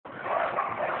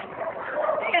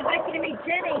like you to meet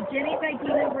Jennie. Jennie's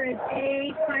ID number is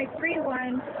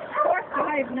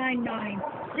A5314599.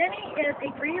 Jennie is a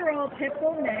 3-year-old pit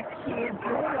bull mix. She is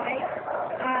blue white.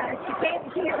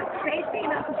 She is a spayed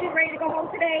female, so she's ready to go home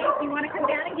today. If you want to come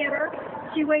down and get her,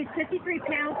 she weighs 53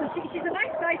 pounds, so she's a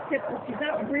nice size pit bull. She's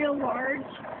not real large.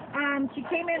 She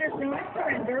came in as known as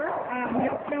surrender. We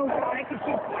don't know why, because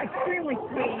she's extremely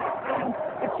sweet.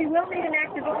 But she will need an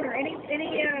active owner. Any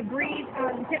breed,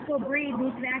 pit bull breed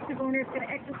needs an active owner. It's going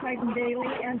to exercise them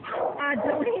daily. And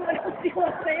Jolene, what else do you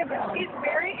want to say about her? She's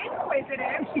very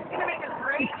inquisitive. She's going to make a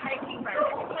great hiking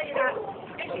buddy.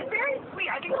 And she's very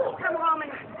sweet. I think she'll come home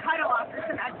and cuddle after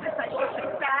some exercise. She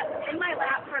sat in my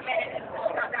lap for a minute and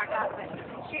she got back up. And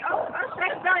she,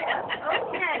 let's tell you.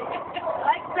 Okay.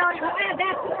 Let's tell you.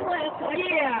 That's the list.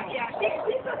 Yeah.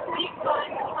 She's a sweet,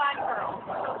 fun girl.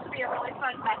 So she'll be a really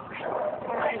fun best friend.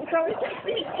 All right. So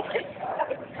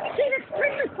she's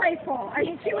extremely playful. I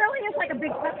mean, she really is like a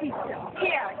big puppy still.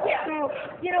 Yeah. So,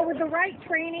 with the right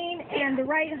training and the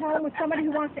right home with somebody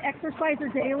who wants to exercise her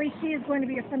daily, she is going to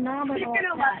be a phenomenal. She's going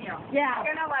to love you. Yeah.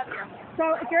 She's going to love you.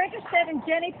 So if you're interested in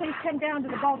Jennie, please come down to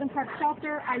the Baldwin Park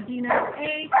Shelter. ID number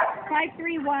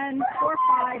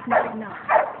A5314599.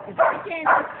 It's Jennie.